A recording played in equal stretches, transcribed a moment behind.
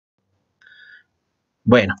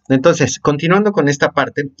Bueno, entonces, continuando con esta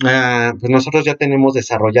parte, pues nosotros ya tenemos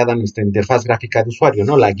desarrollada nuestra interfaz gráfica de usuario,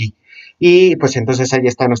 ¿no? La GUI. Y pues entonces ahí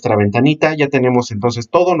está nuestra ventanita, ya tenemos entonces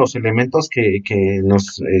todos los elementos que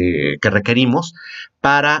requerimos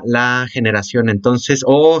para la generación entonces,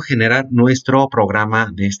 o generar nuestro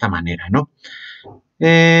programa de esta manera, ¿no?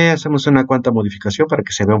 Hacemos una cuanta modificación para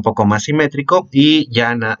que se vea un poco más simétrico y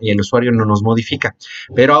ya y el usuario no nos modifica.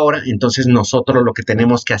 Pero ahora, entonces, nosotros lo que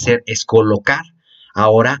tenemos que hacer es colocar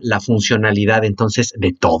ahora la funcionalidad, entonces,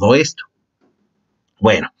 de todo esto.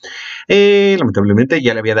 Bueno, lamentablemente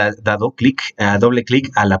ya le había dado doble clic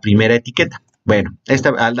a la primera etiqueta. Bueno,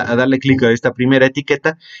 al darle clic a esta primera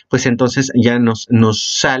etiqueta, pues entonces ya nos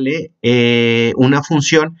sale una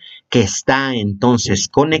función que está entonces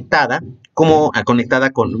conectada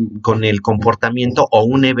con el comportamiento o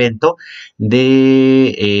un evento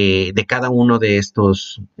de cada uno de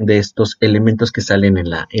estos elementos que salen en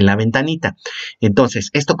la ventanita. Entonces,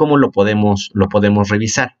 ¿esto cómo lo podemos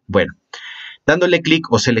revisar? Bueno, dándole clic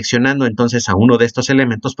o seleccionando entonces a uno de estos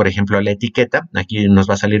elementos, por ejemplo a la etiqueta, aquí nos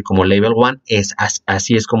va a salir como label 1,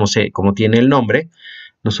 así es como tiene el nombre.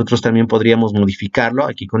 Nosotros también podríamos modificarlo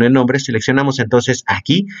aquí con el nombre. Seleccionamos entonces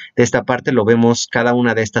aquí, de esta parte lo vemos cada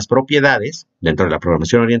una de estas propiedades, dentro de la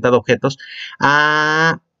programación orientada a objetos,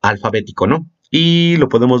 a alfabético, ¿no? Y lo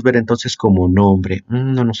podemos ver entonces como nombre.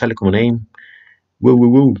 No nos sale como name.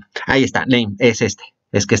 Ahí está, name, es este.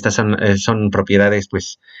 Es que estas son propiedades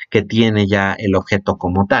pues que tiene ya el objeto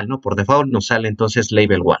como tal, ¿no? Por default nos sale entonces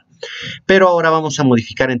label 1. Pero ahora vamos a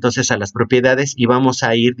modificar entonces a las propiedades y vamos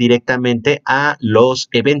a ir directamente a los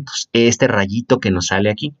eventos, este rayito que nos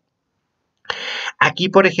sale aquí. Aquí,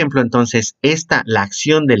 por ejemplo, entonces, la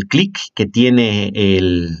acción del clic que tiene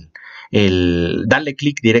darle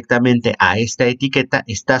clic directamente a esta etiqueta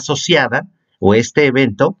está asociada, o este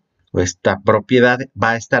evento, o esta propiedad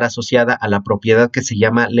va a estar asociada a la propiedad que se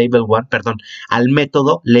llama label 1, perdón, al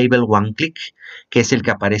método label 1 click, que es el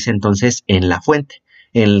que aparece entonces en la fuente,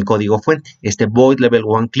 en el código fuente. Este void label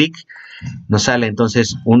 1 click nos sale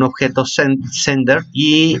entonces un objeto sender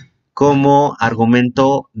y como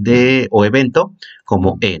argumento o evento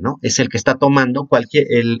como ¿no? Es el que está tomando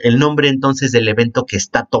el nombre entonces del evento que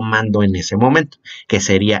está tomando en ese momento, que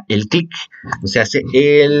sería el clic. O sea, hace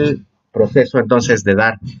el proceso entonces de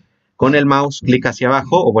dar con el mouse, clic hacia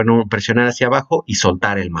abajo, o bueno, presionar hacia abajo y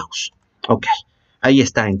soltar el mouse. Ok, ahí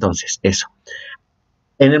está entonces eso.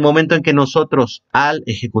 En el momento en que nosotros al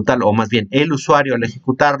ejecutarlo, o más bien el usuario al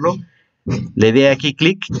ejecutarlo, le dé aquí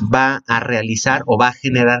clic, va a realizar o va a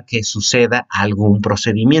generar que suceda algún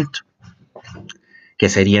procedimiento, que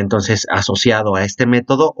sería entonces asociado a este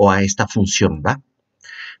método o a esta función, ¿va?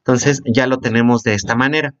 Entonces ya lo tenemos de esta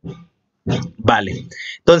manera. Vale,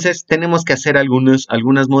 entonces tenemos que hacer algunas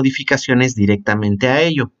modificaciones directamente a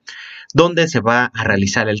ello. ¿Dónde se va a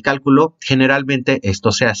realizar el cálculo? Generalmente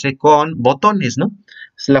esto se hace con botones, ¿no?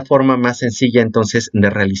 Es la forma más sencilla entonces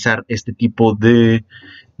de realizar este tipo de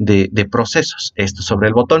procesos, esto sobre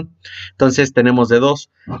el botón. Entonces tenemos de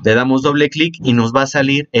dos, le damos doble clic y nos va a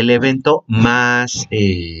salir el evento más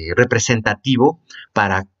representativo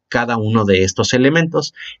para cada uno de estos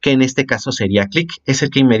elementos, que en este caso sería clic, es el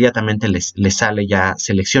que inmediatamente les sale ya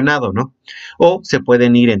seleccionado, ¿no? O se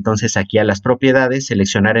pueden ir entonces aquí a las propiedades,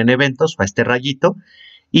 seleccionar en eventos, a este rayito,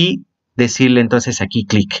 y decirle entonces aquí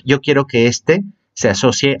clic. Yo quiero que este se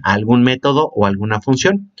asocie a algún método o alguna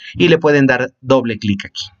función, y le pueden dar doble clic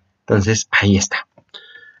aquí. Entonces, ahí está.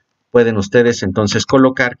 Pueden ustedes entonces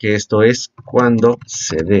colocar que esto es cuando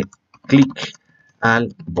se dé clic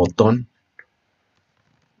al botón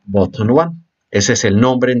 1. Ese es el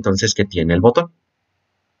nombre entonces que tiene el botón.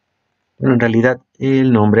 Bueno, en realidad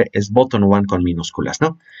el nombre es button 1 con minúsculas,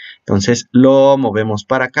 ¿no? Entonces lo movemos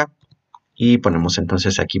para acá y ponemos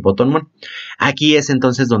entonces aquí button 1. Aquí es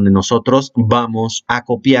entonces donde nosotros vamos a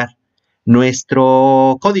copiar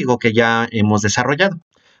nuestro código que ya hemos desarrollado.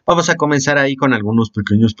 Vamos a comenzar ahí con algunos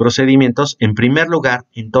pequeños procedimientos. En primer lugar,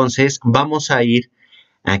 entonces vamos a ir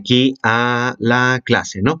aquí a la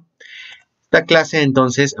clase, ¿no? La clase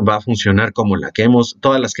entonces va a funcionar como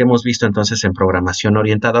todas las que hemos visto entonces en programación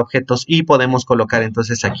orientada a objetos, y podemos colocar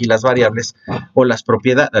entonces aquí las variables o las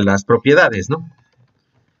propiedades, ¿no?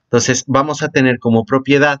 Entonces vamos a tener como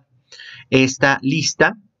propiedad esta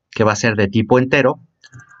lista que va a ser de tipo entero,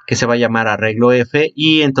 que se va a llamar arreglo F,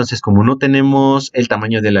 y entonces como no tenemos el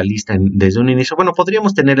tamaño de la lista desde un inicio, bueno,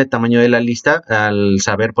 podríamos tener el tamaño de la lista al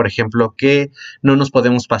saber, por ejemplo, que no nos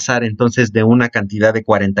podemos pasar entonces de una cantidad de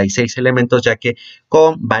 46 elementos, ya que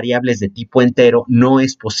con variables de tipo entero no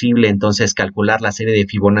es posible entonces calcular la serie de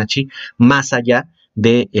Fibonacci más allá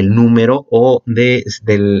del número o de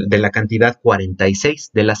la cantidad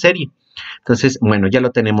 46 de la serie. Entonces, bueno, ya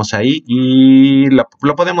lo tenemos ahí y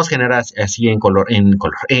lo podemos generar así en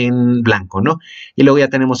blanco, ¿no? Y luego ya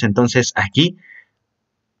tenemos entonces aquí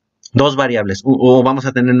dos variables, o vamos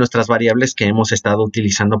a tener nuestras variables que hemos estado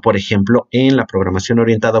utilizando, por ejemplo, en la programación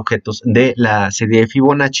orientada a objetos de la serie de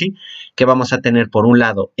Fibonacci, que vamos a tener por un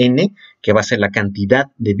lado n, que va a ser la cantidad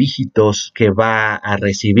de dígitos que va a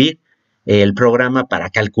recibir el programa para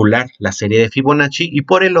calcular la serie de Fibonacci, y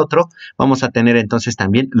por el otro vamos a tener entonces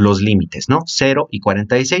también los límites, ¿no? 0 y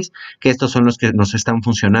 46, que estos son los que nos están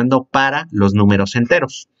funcionando para los números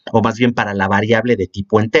enteros, o más bien para la variable de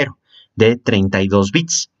tipo entero, de 32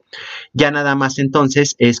 bits. Ya nada más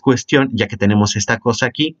entonces es cuestión, ya que tenemos esta cosa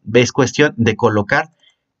aquí, es cuestión de colocar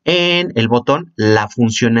en el botón la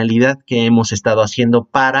funcionalidad que hemos estado haciendo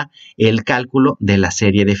para el cálculo de la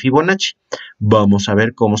serie de Fibonacci. Vamos a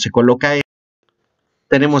ver cómo se coloca.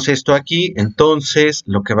 Tenemos esto aquí, entonces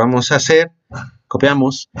lo que vamos a hacer,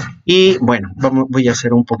 copiamos y bueno, voy a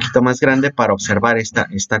hacer un poquito más grande para observar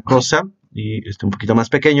esta cosa y un poquito más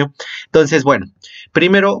pequeño. Entonces, bueno,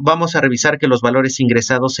 primero vamos a revisar que los valores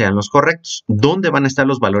ingresados sean los correctos. ¿Dónde van a estar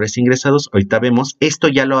los valores ingresados? Ahorita vemos, esto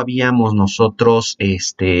ya lo habíamos nosotros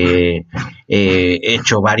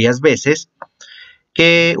hecho varias veces,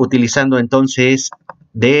 que utilizando entonces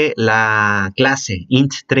de la clase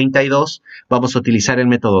int32 vamos a utilizar el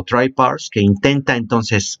método tryparse, que intenta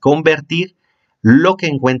entonces convertir lo que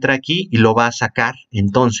encuentra aquí y lo va a sacar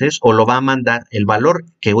entonces, o lo va a mandar el valor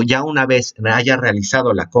que ya una vez haya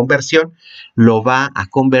realizado la conversión, lo va a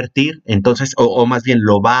convertir entonces, o más bien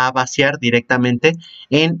lo va a vaciar directamente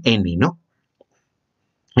en n, ¿no?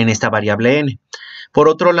 En esta variable n. Por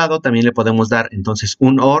otro lado, también le podemos dar entonces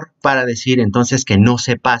un OR para decir entonces que no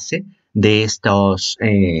se pase de estos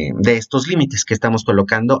límites que estamos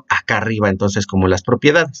colocando acá arriba, entonces como las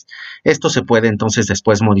propiedades. Esto se puede entonces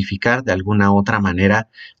después modificar de alguna otra manera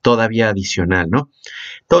todavía adicional, ¿no?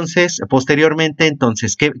 Entonces, posteriormente,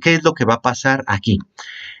 entonces, ¿qué es lo que va a pasar aquí?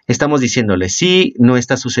 Estamos diciéndole, si no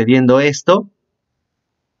está sucediendo esto,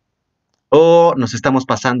 o nos estamos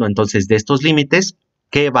pasando entonces de estos límites,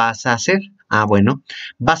 ¿qué vas a hacer? Ah, bueno,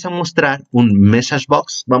 vas a mostrar un message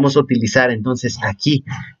box. Vamos a utilizar entonces aquí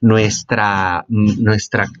nuestra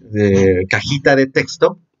cajita de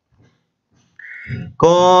texto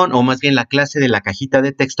o más bien la clase de la cajita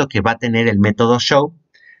de texto que va a tener el método show,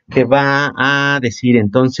 que va a decir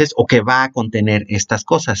entonces, o que va a contener estas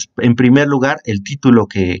cosas. En primer lugar, el título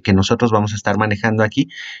que nosotros vamos a estar manejando aquí,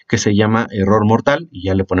 que se llama error mortal, y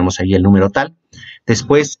ya le ponemos ahí el número tal.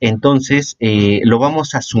 Después, entonces, lo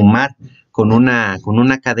vamos a sumar con una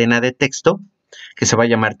cadena de texto que se va a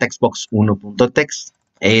llamar textbox1.text.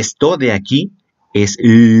 Esto de aquí es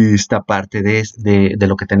esta parte de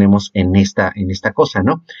lo que tenemos en esta cosa,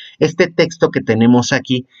 ¿no? Este texto que tenemos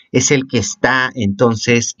aquí es el que está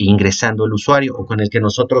entonces ingresando el usuario, o con el que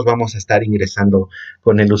nosotros vamos a estar ingresando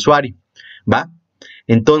con el usuario, ¿va?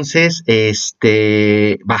 Entonces,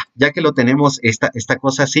 ya que lo tenemos, esta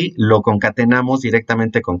cosa así, lo concatenamos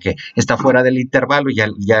directamente con que está fuera del intervalo, y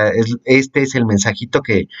este es el mensajito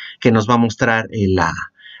que nos va a mostrar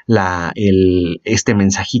este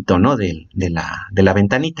mensajito, ¿no? de la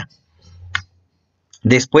ventanita.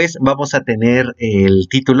 Después vamos a tener el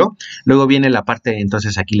título, luego viene la parte,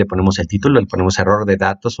 entonces aquí le ponemos el título, le ponemos error de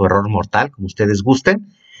datos o error mortal, como ustedes gusten,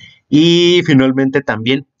 y finalmente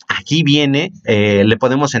también aquí viene, le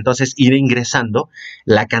podemos entonces ir ingresando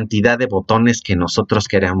la cantidad de botones que nosotros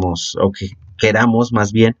queramos, o que queramos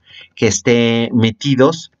más bien que esté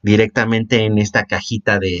metidos directamente en esta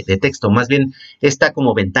cajita de texto, más bien esta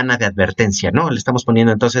como ventana de advertencia, ¿no? Le estamos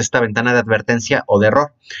poniendo entonces esta ventana de advertencia o de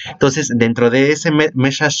error. Entonces, dentro de ese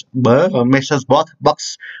message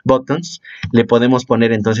box buttons, le podemos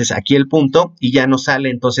poner entonces aquí el punto, y ya nos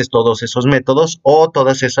sale entonces todos esos métodos o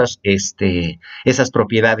todas esas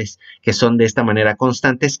propiedades que son de esta manera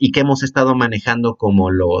constantes y que hemos estado manejando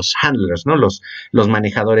como los handlers, ¿no? Los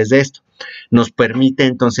manejadores de esto. Nos permite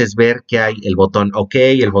entonces ver que hay el botón OK,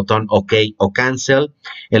 el botón OK o cancel,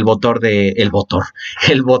 el botón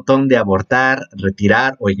de abortar,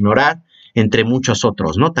 retirar o ignorar, entre muchos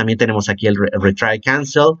otros, ¿no? También tenemos aquí el retry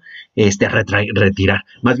cancel, retirar.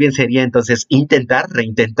 Más bien sería entonces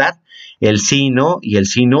reintentar el sí, no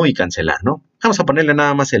y cancelar, ¿no? Vamos a ponerle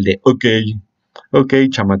nada más el de OK,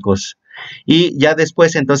 chamacos. Y ya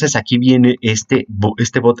después, entonces, aquí viene esta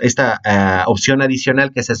opción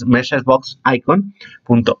adicional, que es message box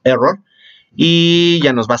icon.error, y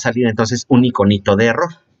ya nos va a salir entonces un iconito de error.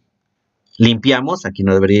 Limpiamos, aquí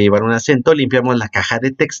no debería llevar un acento, limpiamos la caja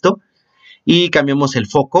de texto y cambiamos el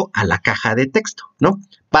foco a la caja de texto, ¿no?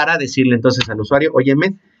 Para decirle entonces al usuario,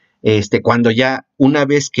 óyeme, cuando ya una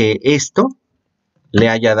vez que esto le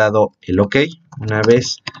haya dado el OK, una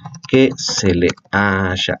vez que se le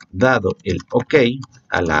haya dado el OK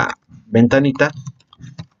a la ventanita,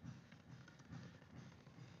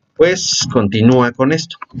 pues continúa con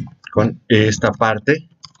esto, con esta parte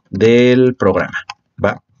del programa,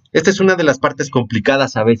 ¿va? Esta es una de las partes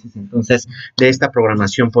complicadas a veces, entonces, de esta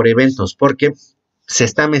programación por eventos, porque se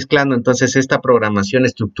está mezclando entonces esta programación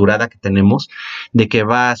estructurada que tenemos, de que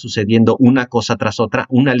va sucediendo una cosa tras otra,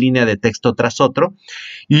 una línea de texto tras otro,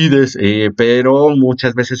 pero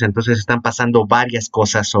muchas veces entonces están pasando varias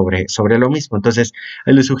cosas sobre lo mismo. Entonces,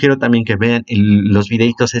 les sugiero también que vean los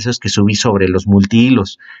videitos esos que subí sobre los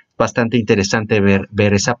multihilos. Bastante interesante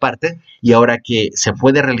ver esa parte, y ahora que se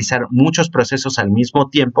puede realizar muchos procesos al mismo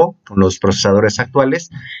tiempo con los procesadores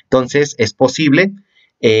actuales, entonces es posible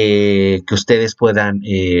que ustedes puedan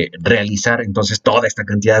realizar entonces toda esta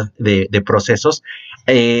cantidad de procesos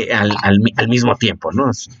al mismo tiempo,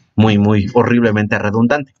 ¿no? Es muy horriblemente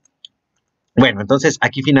redundante. Bueno, entonces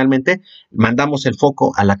aquí finalmente mandamos el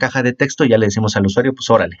foco a la caja de texto y ya le decimos al usuario, pues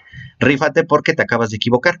órale, rífate porque te acabas de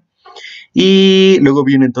equivocar. Y luego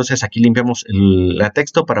viene entonces, aquí limpiamos el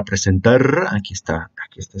texto para presentar, aquí está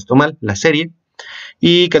esto mal, la serie.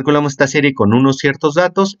 Y calculamos esta serie con unos ciertos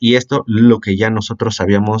datos, y esto lo que ya nosotros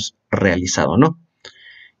habíamos realizado, ¿no?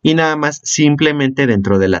 Y nada más, simplemente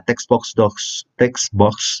dentro de la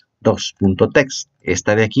textbox2.text,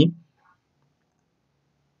 esta de aquí,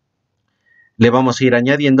 le vamos a ir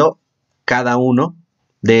añadiendo cada uno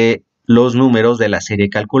de los números de la serie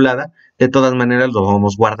calculada. De todas maneras, lo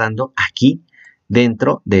vamos guardando aquí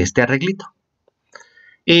dentro de este arreglito.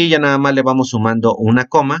 Y ya nada más le vamos sumando una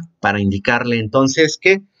coma para indicarle entonces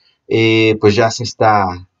que pues ya se está,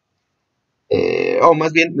 o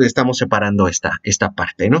más bien estamos separando esta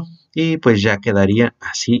parte, ¿no? Y pues ya quedaría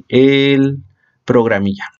así el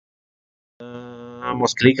programilla.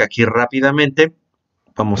 Damos clic aquí rápidamente,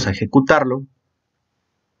 vamos a ejecutarlo,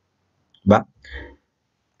 ¿va?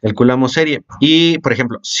 Calculamos serie y, por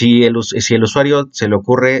ejemplo, si el usuario se le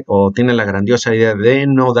ocurre o tiene la grandiosa idea de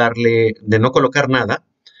no colocar nada,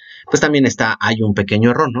 pues también hay un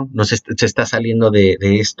pequeño error, ¿no? Se está saliendo de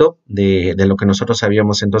esto, de lo que nosotros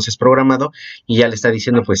habíamos entonces programado, y ya le está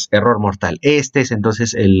diciendo, pues, error mortal. Este es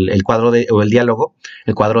entonces el cuadro el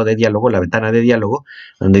cuadro de diálogo, la ventana de diálogo,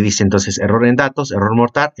 donde dice entonces error en datos, error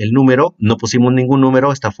mortal, el número, no pusimos ningún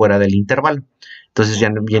número, está fuera del intervalo. Entonces ya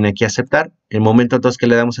viene aquí a aceptar. El momento entonces que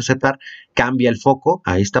le damos a aceptar, cambia el foco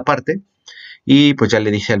a esta parte, y pues ya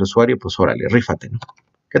le dije al usuario, pues órale, rífate, ¿no?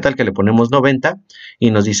 ¿Qué tal que le ponemos 90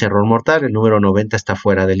 y nos dice error mortal? El número 90 está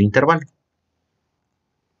fuera del intervalo.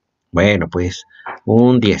 Bueno, pues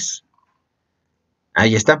un 10.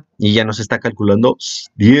 Ahí está. Y ya nos está calculando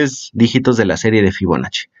 10 dígitos de la serie de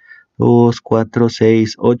Fibonacci. 2, 4,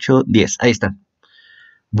 6, 8, 10. Ahí está.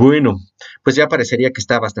 Bueno, pues ya parecería que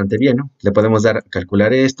está bastante bien, ¿no? Le podemos dar a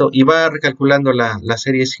calcular esto y va recalculando la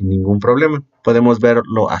serie sin ningún problema. Podemos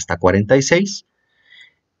verlo hasta 46.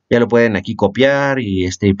 Ya lo pueden aquí copiar y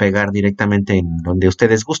pegar directamente en donde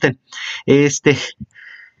ustedes gusten.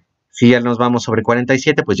 Si ya nos vamos sobre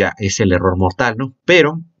 47, pues ya es el error mortal, ¿no?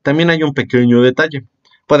 Pero también hay un pequeño detalle.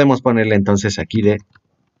 Podemos ponerle entonces aquí de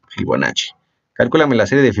Fibonacci. Calcúlame la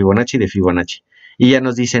serie de Fibonacci. Y ya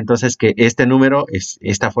nos dice entonces que este número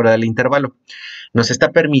está fuera del intervalo. Nos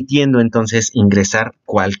está permitiendo entonces ingresar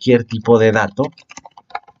cualquier tipo de dato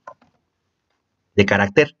de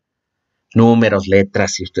carácter. Números,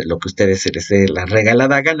 letras, lo que ustedes se les dé la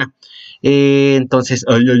regalada gana. Entonces,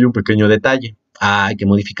 ahí hay un pequeño detalle. Hay que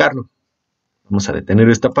modificarlo. Vamos a detener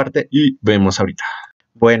esta parte y vemos ahorita.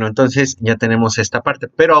 Bueno, entonces ya tenemos esta parte,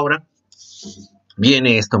 pero ahora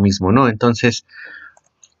viene esto mismo, ¿no? Entonces,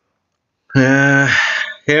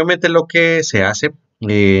 generalmente lo que se hace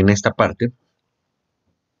en esta parte,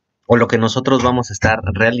 o lo que nosotros vamos a estar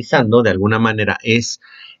realizando de alguna manera, es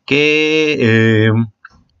que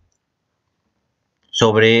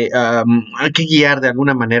hay que guiar de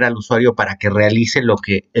alguna manera al usuario para que realice lo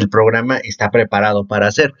que el programa está preparado para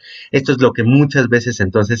hacer. Esto es lo que muchas veces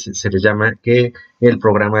entonces se le llama que el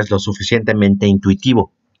programa es lo suficientemente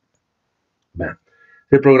intuitivo. Bueno,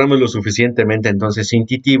 si el programa es lo suficientemente entonces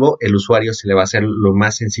intuitivo, el usuario se le va a hacer lo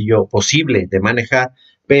más sencillo posible de manejar,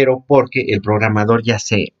 pero porque el programador ya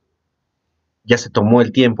se tomó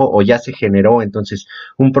el tiempo o ya se generó entonces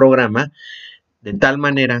un programa de tal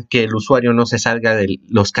manera que el usuario no se salga de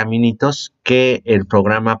los caminitos que el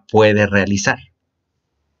programa puede realizar.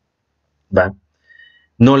 ¿Va?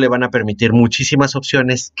 No le van a permitir muchísimas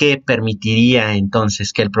opciones que permitiría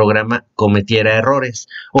entonces que el programa cometiera errores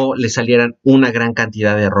o le salieran una gran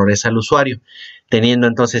cantidad de errores al usuario. Teniendo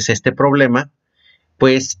entonces este problema,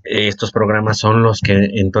 pues estos programas son los que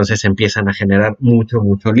entonces empiezan a generar mucho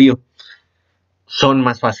lío. Son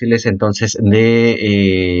más fáciles entonces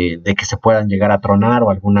de que se puedan llegar a tronar o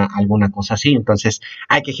alguna cosa así. Entonces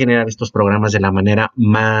hay que generar estos programas de la manera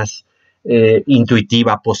más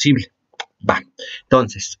intuitiva posible. Va.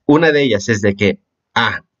 Entonces, una de ellas es de que,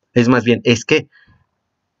 es que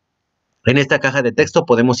en esta caja de texto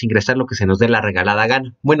podemos ingresar lo que se nos dé la regalada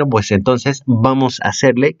gana. Bueno, pues entonces vamos a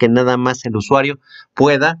hacerle que nada más el usuario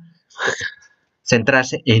pueda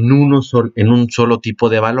centrarse en un solo tipo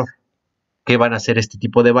de valor. ¿Qué van a ser este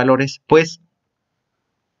tipo de valores? Pues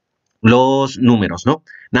los números, ¿no?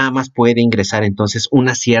 Nada más puede ingresar entonces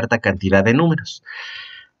una cierta cantidad de números.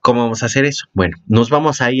 ¿Cómo vamos a hacer eso? Bueno, nos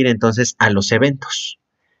vamos a ir entonces a los eventos.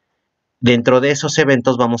 Dentro de esos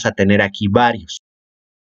eventos vamos a tener aquí varios.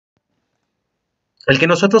 El que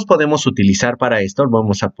nosotros podemos utilizar para esto,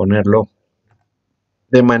 vamos a ponerlo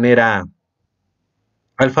de manera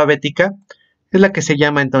alfabética, es la que se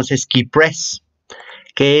llama entonces key press,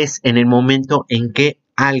 que es en el momento en que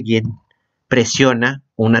alguien presiona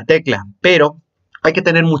una tecla. Pero hay que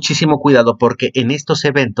tener muchísimo cuidado porque en estos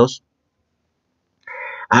eventos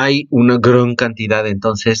hay una gran cantidad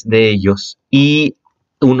entonces de ellos y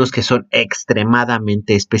unos que son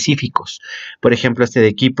extremadamente específicos. Por ejemplo, este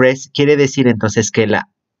de key press quiere decir entonces que la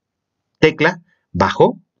tecla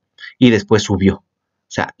bajó y después subió. O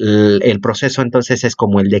sea, el proceso entonces es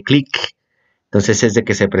como el de clic. Entonces es de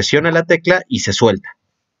que se presiona la tecla y se suelta.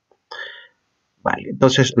 Vale,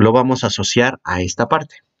 entonces lo vamos a asociar a esta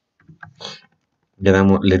parte.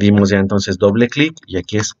 Le dimos ya entonces doble clic y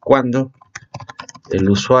aquí es cuando el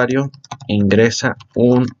usuario ingresa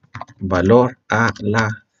un valor a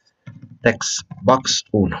la text box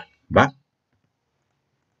 1, ¿va?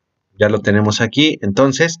 Ya lo tenemos aquí.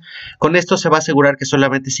 Entonces, con esto se va a asegurar que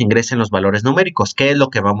solamente se ingresen los valores numéricos. ¿Qué es lo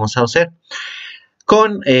que vamos a hacer?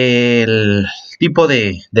 Con el tipo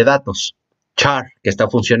de datos char que está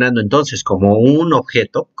funcionando entonces como un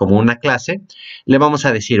objeto, como una clase, le vamos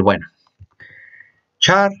a decir, bueno,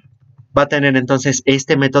 char va a tener entonces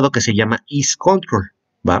este método que se llama isControl,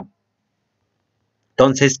 ¿va?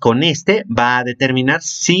 Entonces, con este va a determinar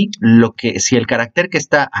si el carácter que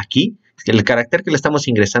está aquí, el carácter que le estamos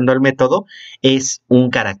ingresando al método, es un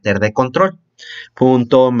carácter de control.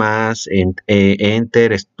 Punto más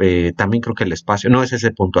enter, también creo que el espacio, no, ese es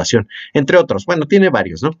de puntuación, entre otros. Bueno, tiene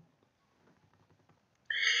varios, ¿no?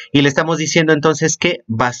 Y le estamos diciendo entonces que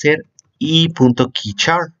va a ser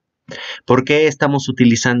i.keychar. ¿Por qué estamos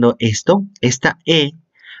utilizando esto? Esta E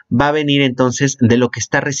va a venir entonces de lo que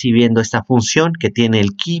está recibiendo esta función que tiene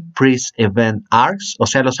el key press event args, o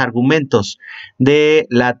sea, los argumentos de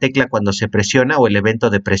la tecla cuando se presiona o el evento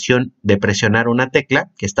de presionar una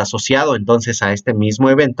tecla que está asociado entonces a este mismo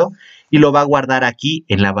evento y lo va a guardar aquí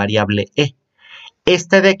en la variable E.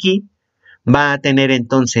 Este de aquí va a tener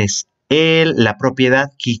entonces la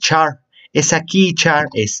propiedad keychar. Esa keychar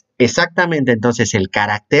es exactamente entonces el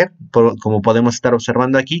carácter, como podemos estar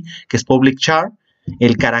observando aquí, que es public char,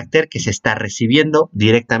 el carácter que se está recibiendo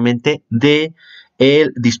directamente del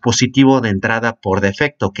dispositivo de entrada por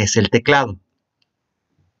defecto, que es el teclado.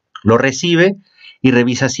 Lo recibe y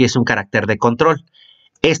revisa si es un carácter de control.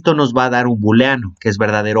 Esto nos va a dar un booleano, que es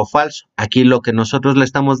verdadero o falso. Aquí lo que nosotros le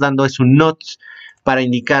estamos dando es un not para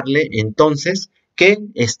indicarle entonces que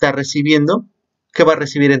está recibiendo, que va a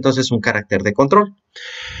recibir entonces un carácter de control.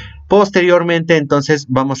 Posteriormente entonces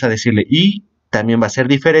vamos a decirle y también va a ser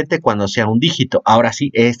diferente cuando sea un dígito. Ahora sí,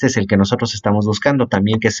 este es el que nosotros estamos buscando,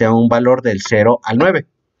 también que sea un valor del 0 al 9.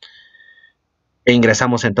 E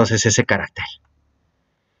ingresamos entonces ese carácter.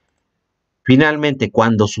 Finalmente,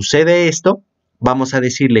 cuando sucede esto, vamos a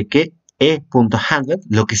decirle que e.handled,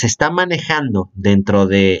 lo que se está manejando dentro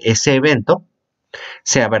de ese evento,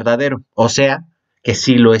 sea verdadero. O sea, que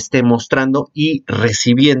sí lo esté mostrando y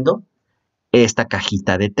recibiendo esta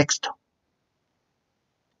cajita de texto.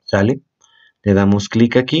 ¿Sale? Le damos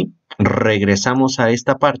clic aquí, regresamos a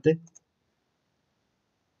esta parte.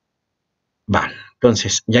 Vale,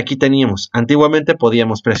 entonces, ya aquí teníamos, antiguamente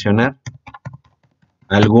podíamos presionar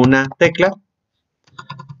alguna tecla.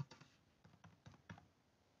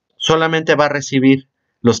 Solamente va a recibir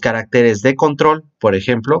los caracteres de control, por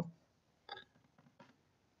ejemplo,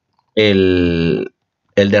 el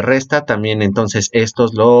de resta, también entonces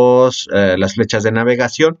estos las flechas de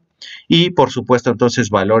navegación y por supuesto entonces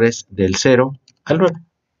valores del 0 al 9.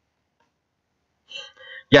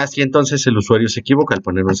 Ya si entonces el usuario se equivoca al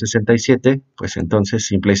poner un 67, pues entonces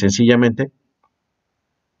simple y sencillamente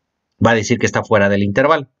va a decir que está fuera del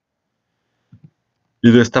intervalo.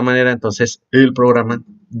 Y de esta manera entonces el programa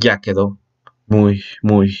ya quedó muy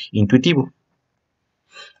intuitivo.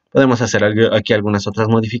 Podemos hacer aquí algunas otras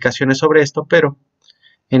modificaciones sobre esto, pero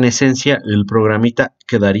en esencia el programita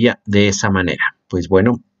quedaría de esa manera. Pues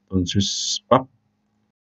bueno, entonces